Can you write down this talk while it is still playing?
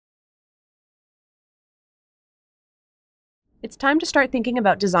It's time to start thinking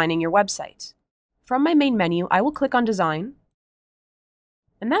about designing your website. From my main menu, I will click on Design,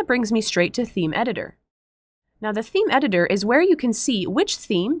 and that brings me straight to Theme Editor. Now, the Theme Editor is where you can see which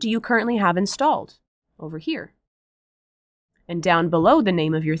theme do you currently have installed, over here. And down below the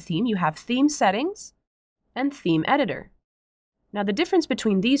name of your theme, you have Theme Settings and Theme Editor. Now, the difference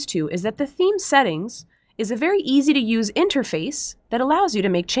between these two is that the Theme Settings is a very easy-to-use interface that allows you to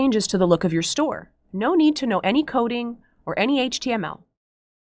make changes to the look of your store. No need to know any coding or any HTML.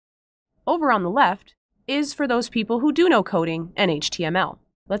 Over on the left is for those people who do know coding and HTML.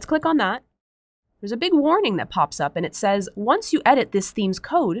 Let's click on that. There's a big warning that pops up and it says, once you edit this theme's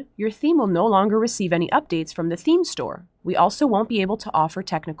code, your theme will no longer receive any updates from the theme store. We also won't be able to offer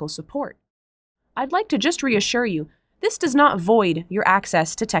technical support. I'd like to just reassure you, this does not void your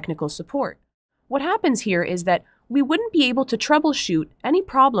access to technical support. What happens here is that we wouldn't be able to troubleshoot any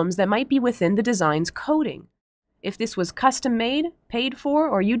problems that might be within the design's coding. If this was custom made, paid for,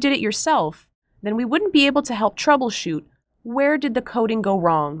 or you did it yourself, then we wouldn't be able to help troubleshoot where did the coding go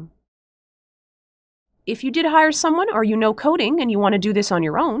wrong. If you did hire someone or you know coding and you want to do this on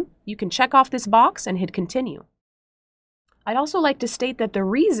your own, you can check off this box and hit continue. I'd also like to state that the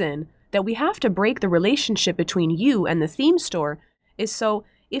reason that we have to break the relationship between you and the theme store is so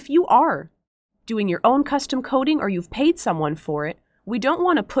if you are doing your own custom coding or you've paid someone for it, we don't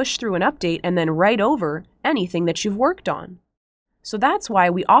want to push through an update and then write over anything that you've worked on. So that's why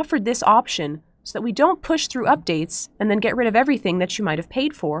we offered this option so that we don't push through updates and then get rid of everything that you might have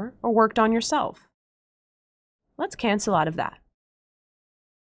paid for or worked on yourself. Let's cancel out of that.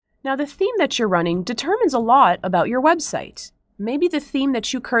 Now, the theme that you're running determines a lot about your website. Maybe the theme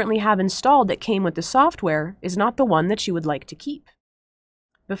that you currently have installed that came with the software is not the one that you would like to keep.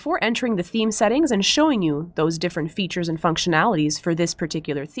 Before entering the theme settings and showing you those different features and functionalities for this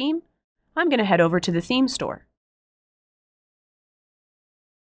particular theme, I'm going to head over to the theme store.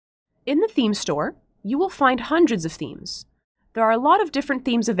 In the theme store, you will find hundreds of themes. There are a lot of different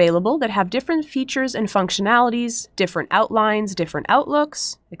themes available that have different features and functionalities, different outlines, different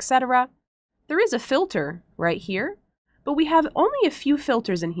outlooks, etc. There is a filter right here, but we have only a few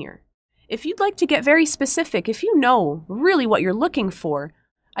filters in here. If you'd like to get very specific, if you know really what you're looking for,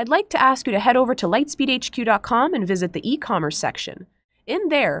 I'd like to ask you to head over to lightspeedhq.com and visit the e-commerce section. In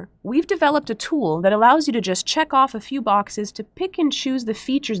there, we've developed a tool that allows you to just check off a few boxes to pick and choose the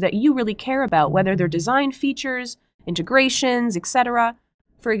features that you really care about, whether they're design features, integrations, etc.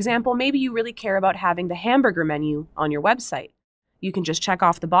 For example, maybe you really care about having the hamburger menu on your website. You can just check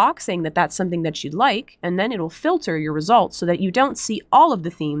off the box saying that that's something that you'd like, and then it'll filter your results so that you don't see all of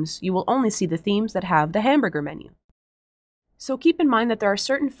the themes. You will only see the themes that have the hamburger menu. So keep in mind that there are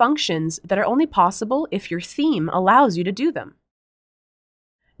certain functions that are only possible if your theme allows you to do them.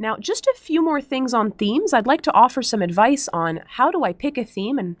 Now, just a few more things on themes. I'd like to offer some advice on how do I pick a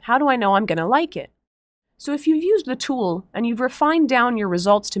theme and how do I know I'm going to like it. So if you've used the tool and you've refined down your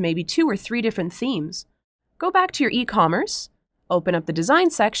results to maybe 2 or 3 different themes, go back to your e-commerce, open up the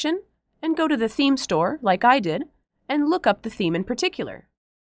design section, and go to the theme store, like I did, and look up the theme in particular.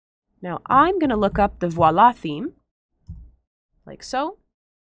 Now, I'm going to look up the Voila theme, like so,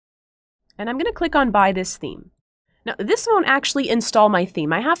 and I'm going to click on Buy this theme. Now, this won't actually install my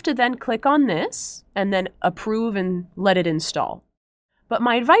theme. I have to then click on this and then approve and let it install. But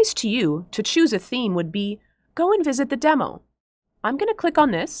my advice to you to choose a theme would be go and visit the demo. I'm going to click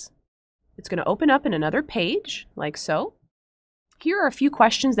on this. It's going to open up in another page, like so. Here are a few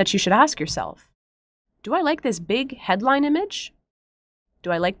questions that you should ask yourself. Do I like this big headline image?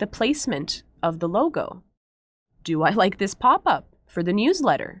 Do I like the placement of the logo? Do I like this pop-up for the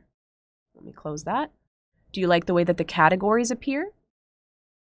newsletter? Let me close that. Do you like the way that the categories appear?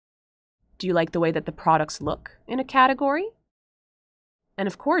 Do you like the way that the products look in a category? And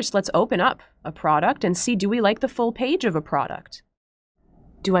of course, let's open up a product and see, do we like the full page of a product?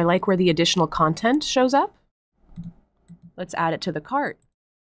 Do I like where the additional content shows up? Let's add it to the cart.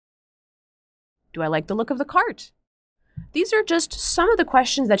 Do I like the look of the cart? These are just some of the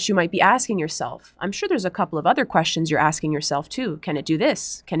questions that you might be asking yourself. I'm sure there's a couple of other questions you're asking yourself too. Can it do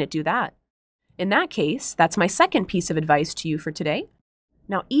this? Can it do that? In that case, that's my second piece of advice to you for today.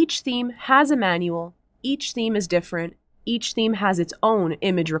 Now, each theme has a manual. Each theme is different. Each theme has its own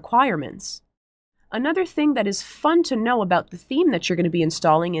image requirements. Another thing that is fun to know about the theme that you're going to be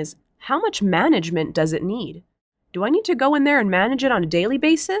installing is how much management does it need? Do I need to go in there and manage it on a daily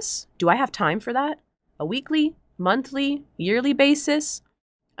basis? Do I have time for that? A weekly, monthly, yearly basis?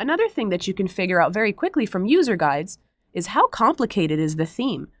 Another thing that you can figure out very quickly from user guides is how complicated is the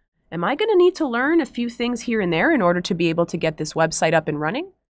theme? Am I going to need to learn a few things here and there in order to be able to get this website up and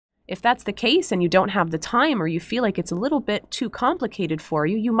running? If that's the case and you don't have the time or you feel like it's a little bit too complicated for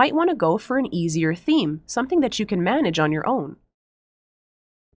you, you might want to go for an easier theme, something that you can manage on your own.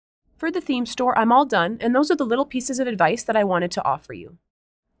 For the theme store, I'm all done, and those are the little pieces of advice that I wanted to offer you.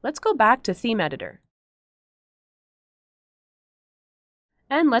 Let's go back to Theme Editor.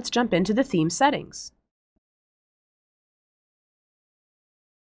 And let's jump into the theme settings.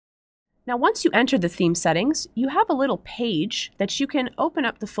 Now, once you enter the theme settings, you have a little page that you can open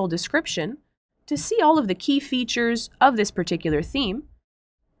up the full description to see all of the key features of this particular theme,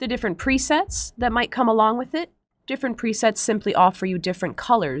 the different presets that might come along with it. Different presets simply offer you different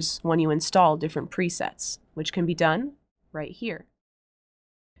colors when you install different presets, which can be done right here.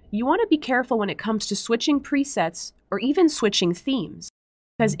 You want to be careful when it comes to switching presets or even switching themes,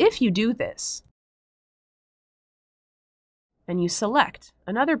 because if you do this, and you select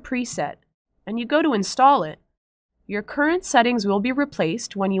another preset, and you go to install it, your current settings will be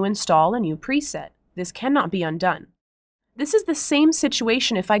replaced when you install a new preset. This cannot be undone. This is the same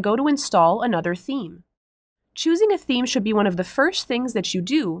situation if I go to install another theme. Choosing a theme should be one of the first things that you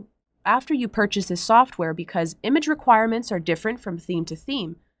do after you purchase this software because image requirements are different from theme to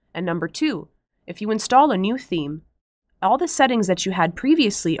theme. And number two, if you install a new theme, all the settings that you had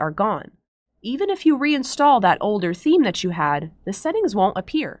previously are gone. Even if you reinstall that older theme that you had, the settings won't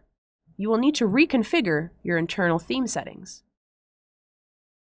appear. You will need to reconfigure your internal theme settings.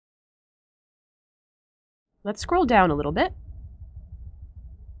 Let's scroll down a little bit.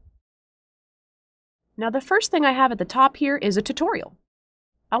 Now, the first thing I have at the top here is a tutorial.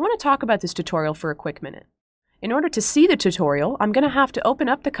 I want to talk about this tutorial for a quick minute. In order to see the tutorial, I'm going to have to open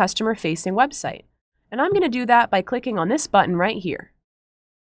up the customer-facing website. And I'm going to do that by clicking on this button right here.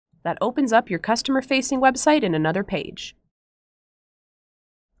 That opens up your customer-facing website in another page.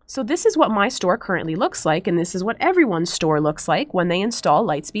 So this is what my store currently looks like, and this is what everyone's store looks like when they install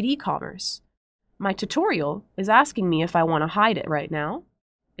Lightspeed e-commerce. My tutorial is asking me if I want to hide it right now.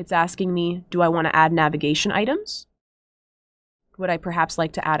 It's asking me, do I want to add navigation items? Would I perhaps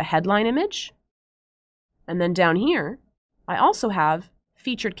like to add a headline image? And then down here, I also have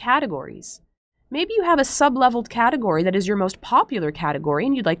featured categories. Maybe you have a sub-leveled category that is your most popular category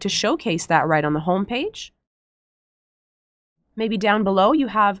and you'd like to showcase that right on the home page. Maybe down below you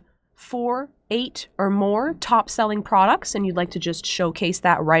have 4, 8, or more top-selling products and you'd like to just showcase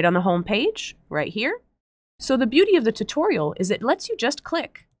that right on the home page, right here. So the beauty of the tutorial is it lets you just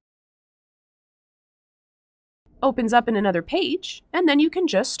click. Opens up in another page, and then you can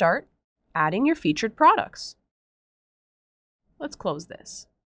just start adding your featured products. Let's close this.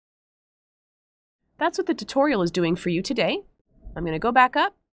 That's what the tutorial is doing for you today. I'm going to go back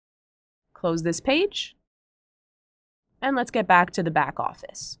up, close this page, and let's get back to the back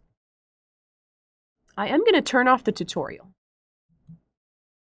office. I am going to turn off the tutorial.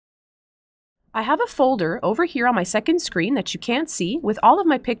 I have a folder over here on my second screen that you can't see with all of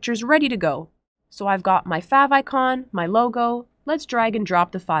my pictures ready to go. So I've got my favicon, my logo. Let's drag and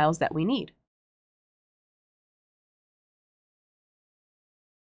drop the files that we need.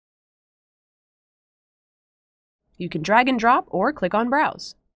 You can drag and drop or click on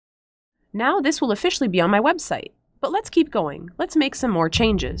Browse. Now this will officially be on my website, but let's keep going. Let's make some more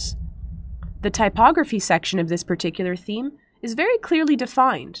changes. The typography section of this particular theme is very clearly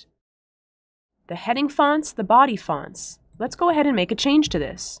defined. The heading fonts, the body fonts. Let's go ahead and make a change to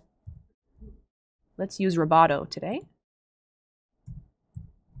this. Let's use Roboto today.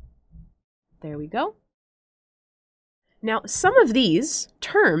 There we go. Now, some of these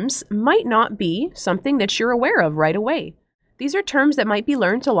terms might not be something that you're aware of right away. These are terms that might be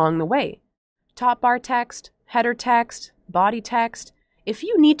learned along the way. Top bar text, header text, body text. If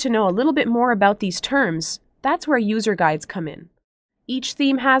you need to know a little bit more about these terms, that's where user guides come in. Each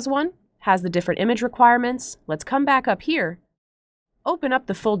theme has one, has the different image requirements. Let's come back up here, open up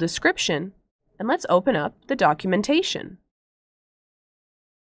the full description, and let's open up the documentation.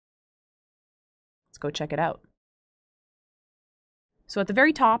 Let's go check it out. So at the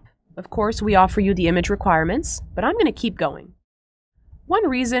very top, of course, we offer you the image requirements, but I'm going to keep going. One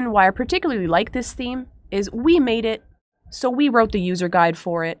reason why I particularly like this theme is we made it, so we wrote the user guide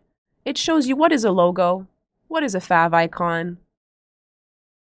for it. It shows you what is a logo, what is a favicon,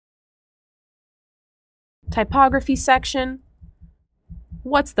 typography section,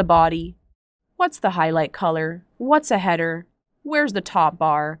 what's the body, what's the highlight color, what's a header, where's the top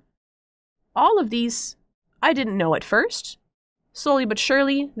bar. All of these I didn't know at first. Slowly but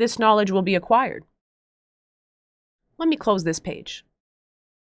surely, this knowledge will be acquired. Let me close this page.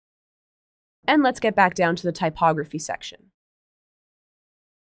 And let's get back down to the typography section.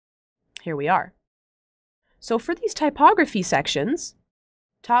 Here we are. So for these typography sections,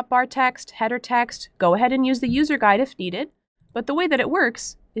 top bar text, header text, go ahead and use the user guide if needed. But the way that it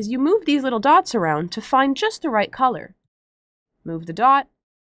works is you move these little dots around to find just the right color. Move the dot,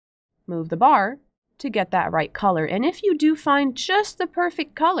 move the bar to get that right color. And if you do find just the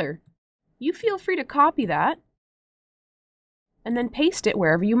perfect color, you feel free to copy that and then paste it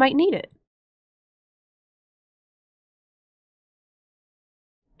wherever you might need it.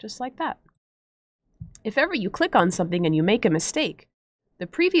 Just like that. If ever you click on something and you make a mistake, the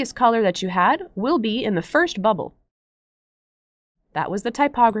previous color that you had will be in the first bubble. That was the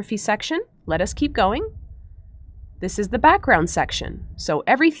typography section. Let us keep going. This is the background section. So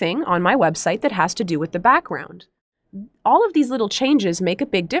everything on my website that has to do with the background. All of these little changes make a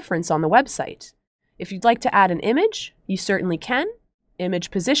big difference on the website. If you'd like to add an image, you certainly can.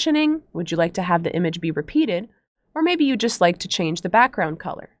 Image positioning, would you like to have the image be repeated? Or maybe you just like to change the background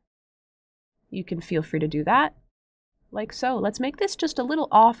color. You can feel free to do that, like so. Let's make this just a little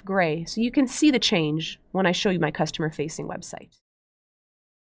off gray so you can see the change when I show you my customer-facing website.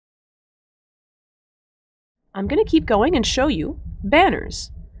 I'm going to keep going and show you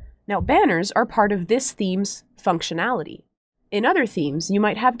banners. Now, banners are part of this theme's functionality. In other themes, you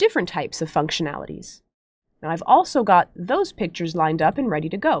might have different types of functionalities. Now, I've also got those pictures lined up and ready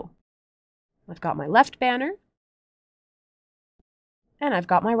to go. I've got my left banner, and I've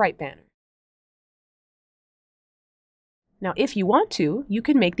got my right banner. Now, if you want to, you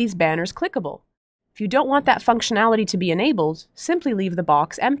can make these banners clickable. If you don't want that functionality to be enabled, simply leave the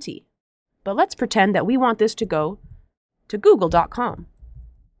box empty. But let's pretend that we want this to go to google.com.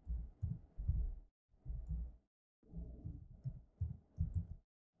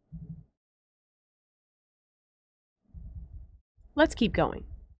 Let's keep going.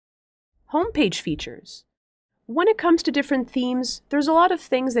 Homepage features. When it comes to different themes, there's a lot of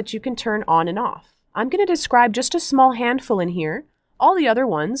things that you can turn on and off. I'm going to describe just a small handful in here. All the other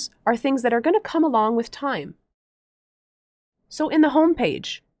ones are things that are going to come along with time. So in the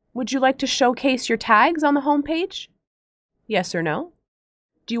homepage, would you like to showcase your tags on the homepage? Yes or no?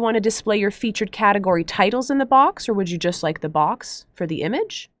 Do you want to display your featured category titles in the box, or would you just like the box for the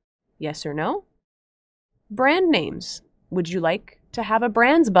image? Yes or no? Brand names. Would you like to have a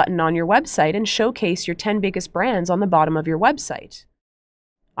brands button on your website and showcase your 10 biggest brands on the bottom of your website?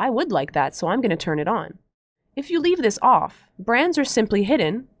 I would like that, so I'm going to turn it on. If you leave this off, brands are simply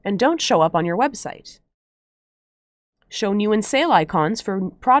hidden and don't show up on your website. Show new and sale icons for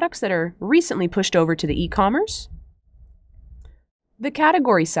products that are recently pushed over to the e-commerce. The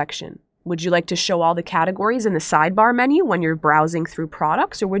category section. Would you like to show all the categories in the sidebar menu when you're browsing through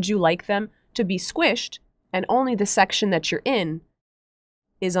products, or would you like them to be squished and only the section that you're in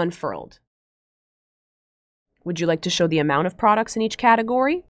is unfurled? Would you like to show the amount of products in each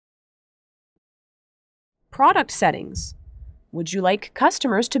category? Product settings. Would you like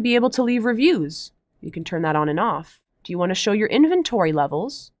customers to be able to leave reviews? You can turn that on and off. Do you want to show your inventory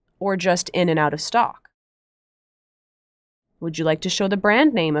levels or just in and out of stock? Would you like to show the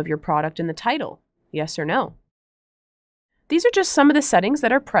brand name of your product in the title? Yes or no? These are just some of the settings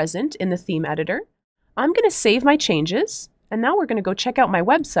that are present in the theme editor. I'm going to save my changes, and now we're going to go check out my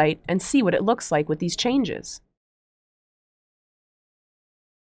website and see what it looks like with these changes.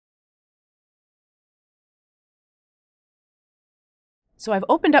 So I've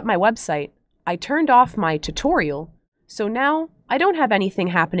opened up my website, I turned off my tutorial, so now I don't have anything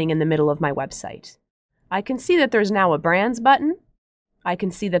happening in the middle of my website. I can see that there's now a brands button, I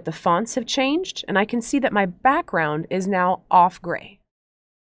can see that the fonts have changed, and I can see that my background is now off gray.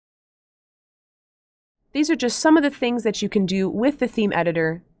 These are just some of the things that you can do with the theme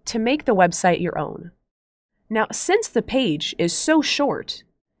editor to make the website your own. Now, since the page is so short,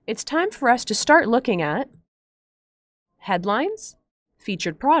 it's time for us to start looking at headlines,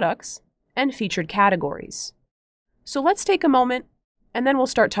 featured products, and featured categories. So let's take a moment, and then we'll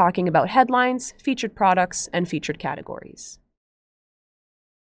start talking about headlines, featured products, and featured categories.